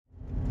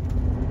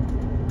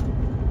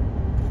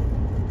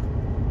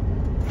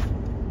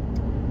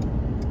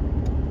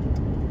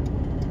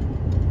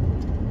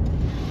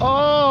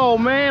Oh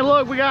man,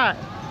 look, we got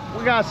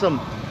some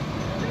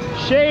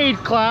shade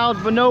clouds,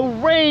 but no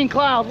rain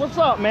clouds. What's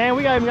up, man?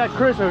 We even got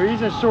Chris over.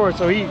 He's in shorts,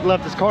 so he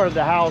left his car at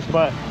the house,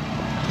 but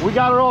we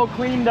got it all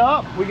cleaned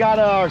up. We got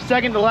our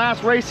second to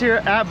last race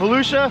here at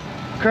Volusia.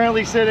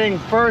 Currently sitting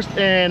first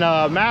in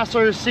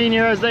Masters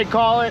Senior, as they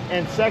call it,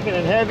 and second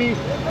in Heavy.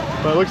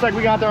 But it looks like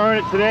we got to earn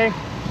it today.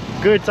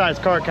 Good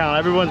sized car count.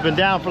 Everyone's been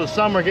down for the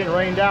summer, getting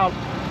rained out,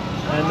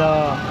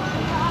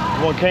 and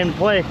everyone came to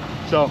play.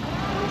 So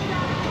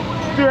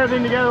threw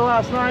everything together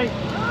last night.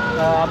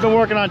 I've been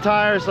working on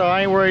tires, so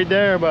I ain't worried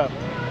there, but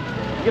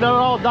get it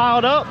all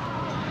dialed up,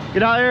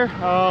 get out here.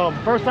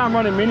 First time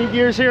running mini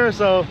gears here,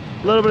 so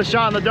a little bit of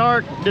shot in the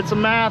dark, did some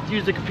math,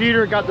 used the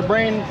computer, got the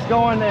brains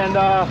going, and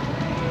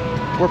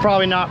we're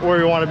probably not where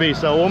we want to be.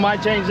 So we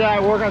might change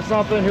that, work on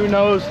something, who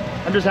knows.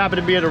 I'm just happy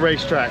to be at a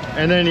racetrack.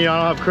 And then, you know,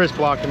 I don't have Chris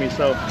blocking me,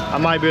 so I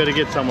might be able to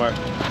get somewhere.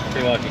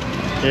 Pretty lucky.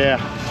 Yeah,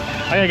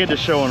 I gotta get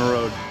this show on the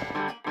road.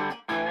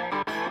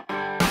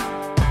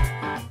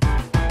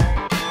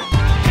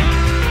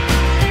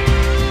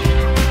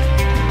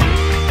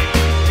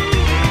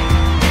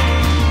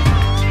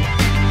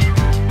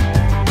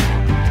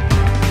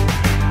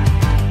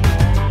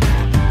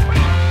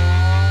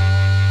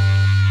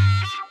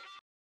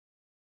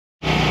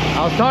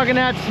 I was talking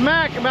that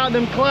smack about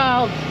them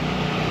clouds.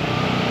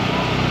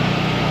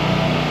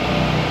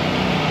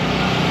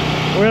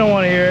 We don't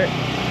want to hear it.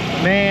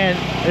 Man,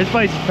 this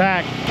place is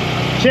packed.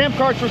 Champ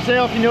carts for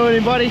sale if you know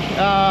anybody.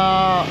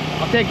 I'll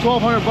take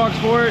 $1,200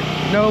 for it.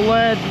 No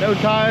lead, no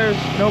tires,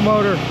 no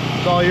motor.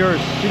 It's all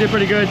yours. She did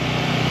pretty good.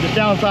 Just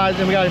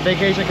downsizing. We got a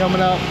vacation coming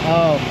up.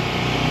 Oh,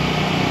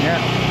 yeah.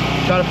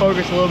 Try to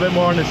focus a little bit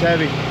more on this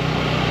Heavy.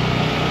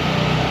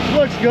 She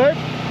looks good.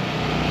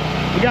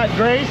 We got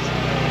Grace.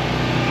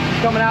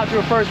 Coming out to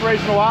her first race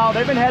in a while.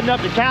 They've been heading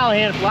up to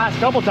Callahan the last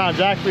couple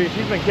times actually.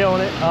 She's been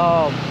killing it.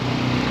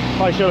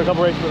 Probably showed a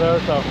couple races with her,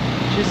 so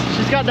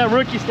she's got that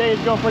rookie stage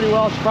going pretty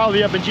well. She'll probably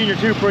be up in Junior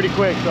 2 pretty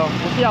quick, so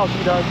we'll see how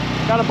she does.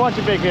 Got a bunch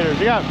of big hitters.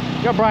 We got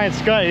Brian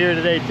Scott here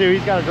today too.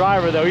 He's got a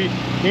driver though. He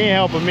ain't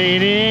helping me,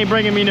 and he ain't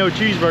bringing me no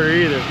cheeseburger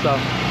either. So all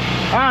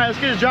right, let's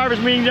get the driver's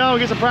meeting done,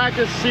 get some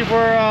practice, see if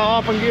we're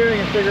off on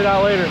gearing, and figure it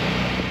out later.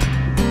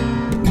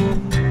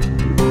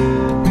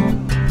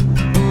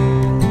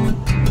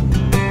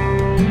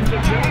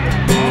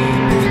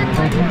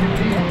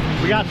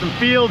 We got some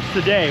fields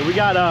today. We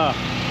got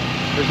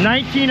there's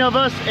 19 of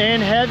us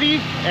in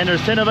Heavy and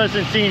there's 10 of us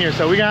in Senior,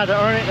 so we're gonna have to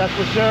earn it, that's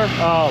for sure.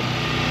 I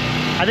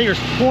think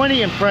there's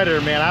 20 in Predator,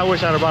 man. I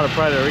wish I'd have brought a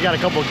Predator. We got a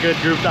couple of good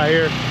groups out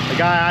here. The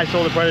guy I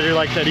sold the Predator,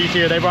 like I said, he's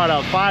here. They brought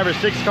out 5 or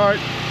 6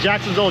 carts,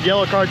 Jackson's old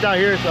yellow carts out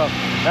here, so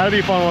that'll be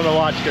a fun one to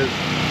watch because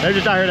they're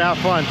just out here to have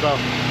fun. So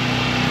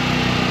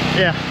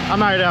yeah,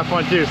 I'm out here to have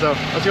fun too, so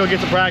let's go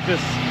get some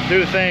practice, do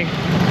the thing.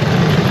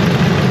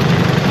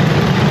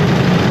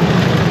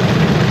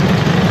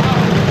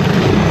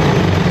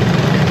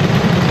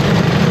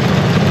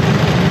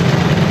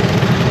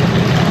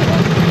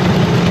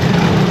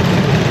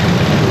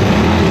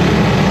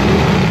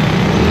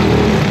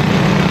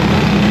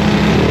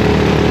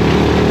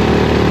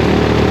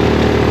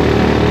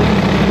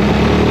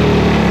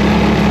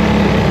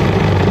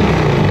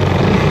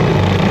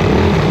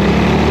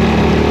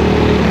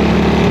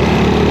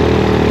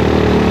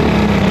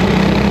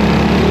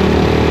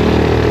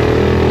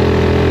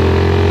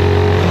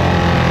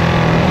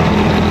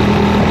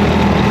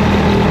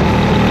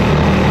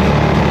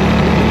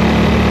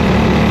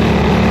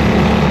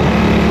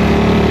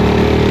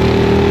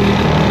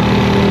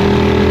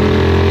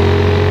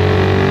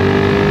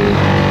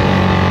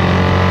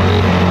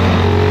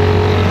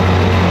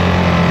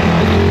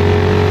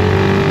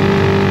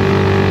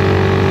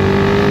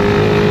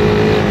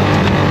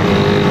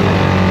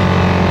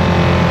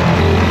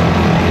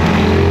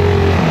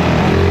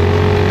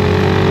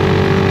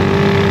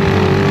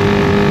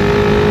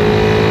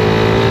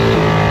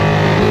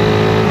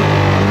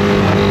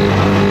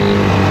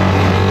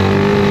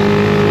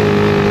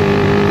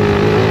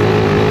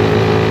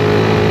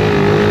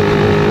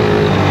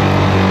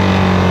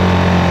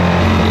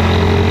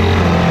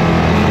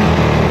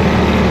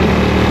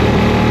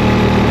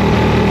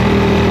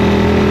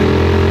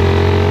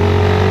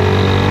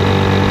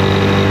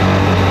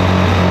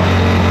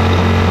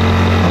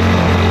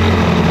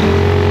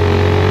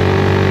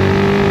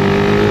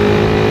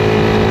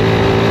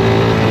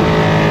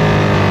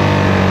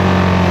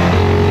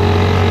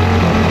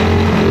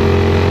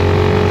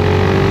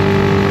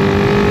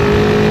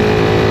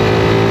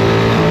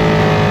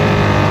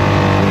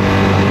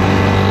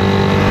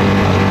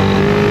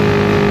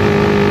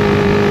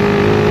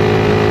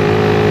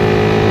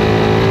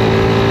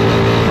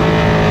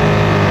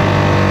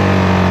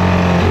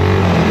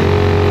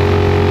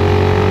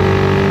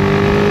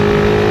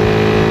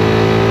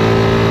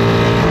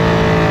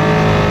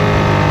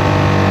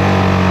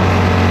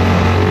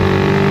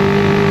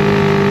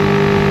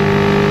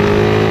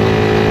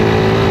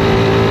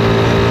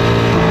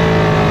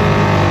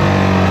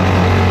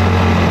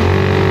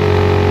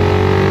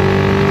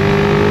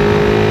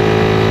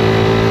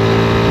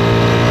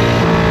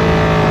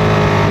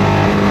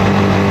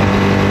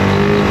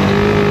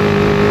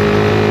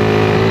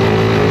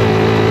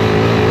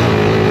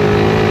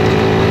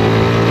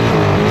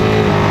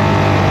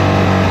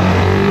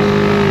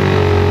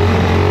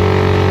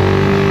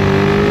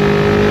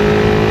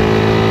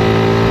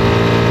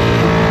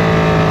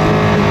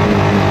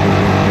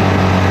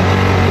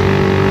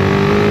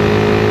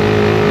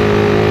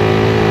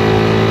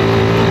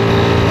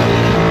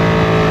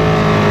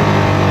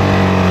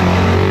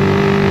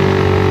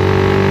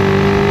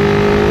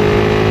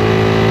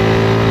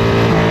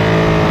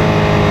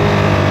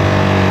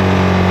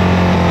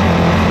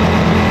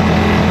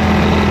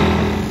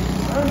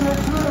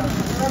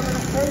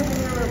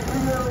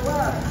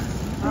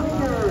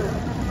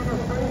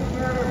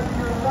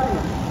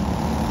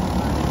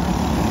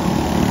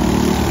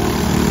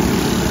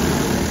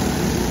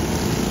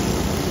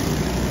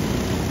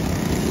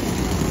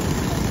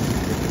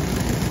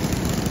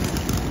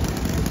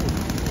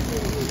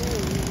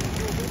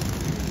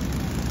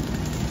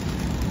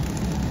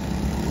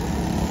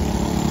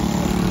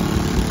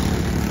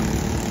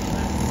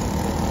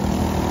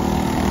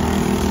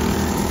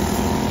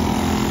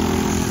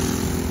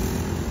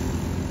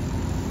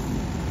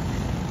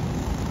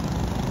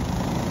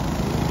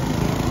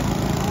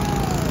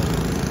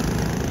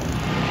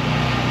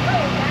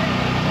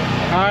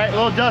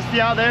 little dusty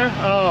out there.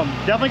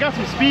 Definitely got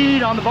some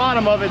speed on the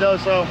bottom of it though,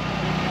 so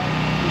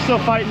we're still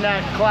fighting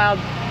that cloud.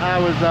 I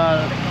was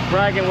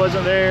bragging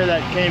wasn't there, that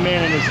came in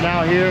and it's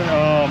now here.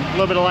 A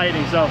little bit of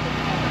lightning, so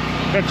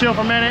gonna chill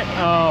for a minute.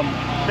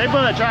 They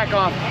blew that track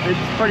off. It's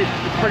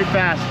pretty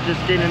fast just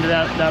getting into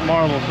that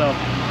marble, so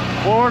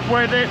we'll work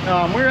with it.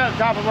 We were at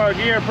the top of our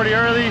gear pretty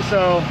early,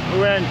 so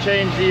we went and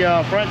changed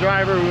the front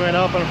driver. We went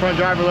up on the front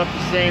driver, left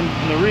the same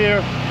in the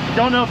rear.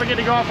 Don't know if I get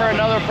to go out for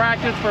another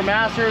practice for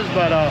Masters,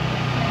 but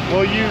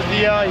we'll use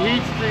the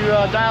heats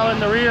to dial in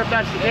the rear if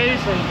that's the case,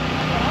 and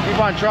keep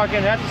on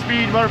trucking. That's the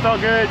speed. Motor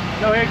felt good,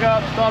 no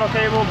hiccups, throttle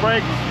cable,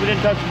 brakes. We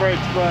didn't touch the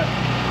brakes, but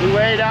we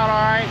weighed out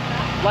all right.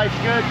 Life's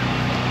good.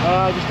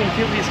 Just gonna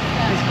kill these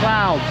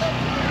clouds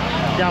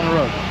down the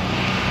road.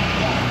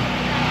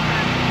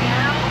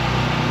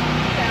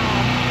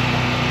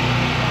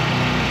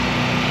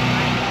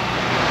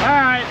 All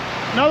right,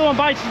 another one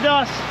bites the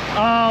dust.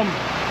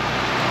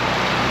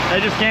 They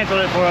just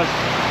canceled it for us.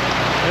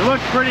 It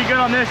looked pretty good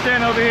on this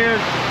end over here.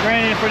 It's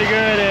raining pretty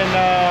good, and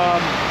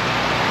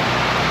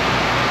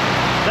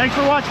thanks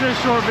for watching this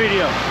short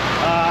video.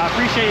 I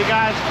appreciate you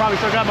guys. Probably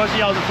still got most of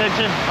y'all's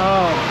attention.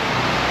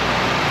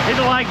 Hit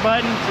the like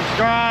button,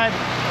 subscribe.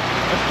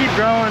 Let's keep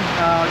growing.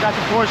 Got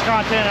some Porsche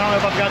content. I don't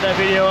know if I've got that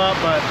video up,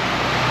 but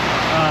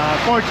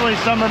unfortunately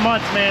summer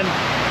months, man,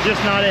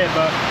 just not it.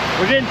 But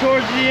we're getting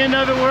towards the end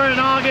of it. We're in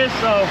August,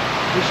 so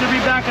we should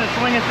be back in the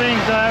swing of things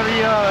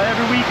every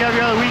week, every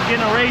other week,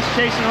 getting a race,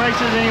 chasing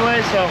races anyway.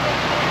 So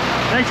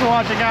thanks for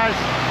watching, guys.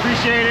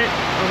 Appreciate it,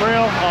 for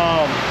real.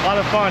 A lot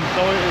of fun.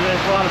 So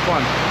it's a lot of fun.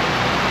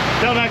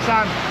 Till next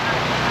time,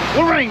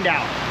 we're rained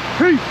out.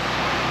 Peace.